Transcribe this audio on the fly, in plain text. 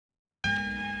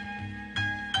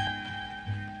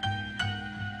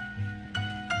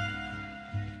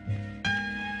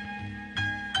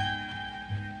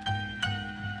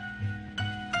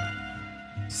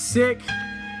SIK.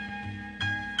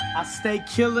 I stay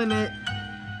killing it.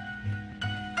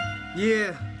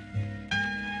 Yeah.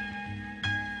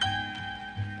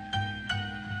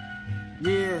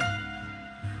 Yeah.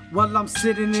 While I'm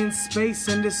sitting in space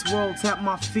and this world's at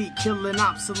my feet, killing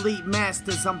obsolete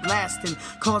masters, I'm blasting,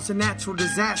 causing natural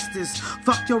disasters.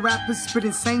 Fuck your rappers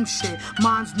spitting same shit.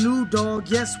 Mine's new, dog.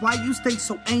 Yes, why you stay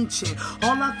so ancient?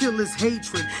 All I feel is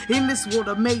hatred in this world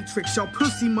of matrix. Y'all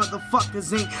pussy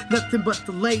motherfuckers ain't nothing but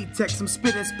the latex. I'm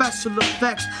spitting special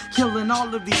effects, killing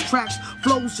all of these tracks.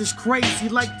 Flows just crazy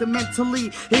like the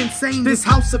mentally insane. This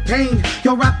house of pain,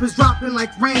 your rappers dropping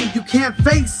like rain. You can't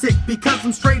face it because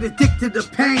I'm straight addicted to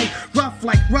pain. Rough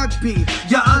like rugby,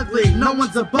 you're ugly, no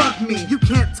one's above me. You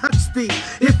can't touch the,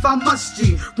 if I must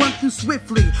G, run through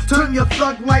swiftly. Turn your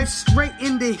thug life straight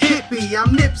into hippie.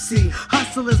 I'm Nipsey,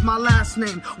 hustle is my last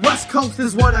name. West Coast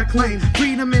is what I claim.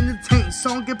 Freedom in the taint,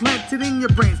 song get planted in your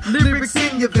brains. Lyrics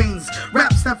in your veins,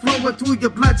 raps that flowing through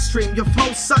your bloodstream. Your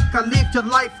flow suck, I live your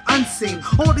life unseen.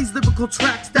 All these lyrical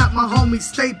tracks that my homies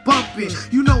stay bumping.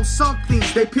 You know some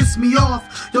things, they piss me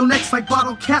off. Your neck's like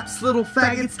bottle caps, little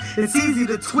faggots. It's easy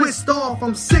to twist off.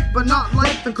 I'm sick but not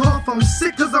like the cough. I'm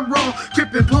sick cause I'm raw,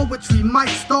 gripping poetry, mic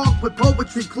stalk with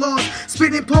poetry claws,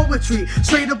 spitting poetry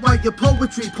straight up while your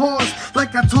poetry pause.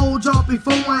 Like I told y'all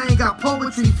before, I ain't got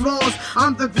poetry flaws.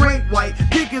 I'm the great white,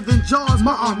 bigger than Jaws.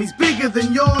 My army's bigger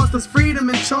than yours. There's freedom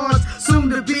in charge, soon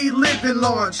to be living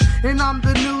large. And I'm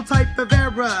the new type of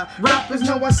era. Rappers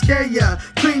know I scare ya,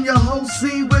 clean your whole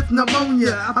scene with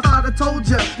pneumonia. I thought I told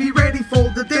ya, be ready for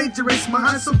the dangerous. My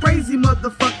heart's so crazy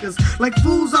motherfuckers, like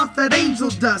fools off that angel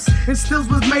dust, and stills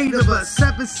was made of us.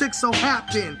 7-6 so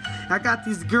happen. I got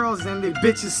these girls and they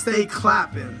bitches stay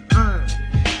clapping.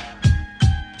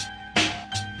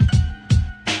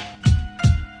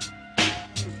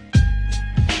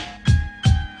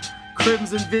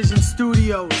 Crimson Vision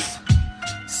Studios,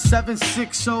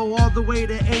 760 all the way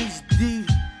to HD,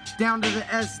 down to the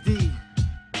SD.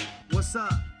 What's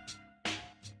up?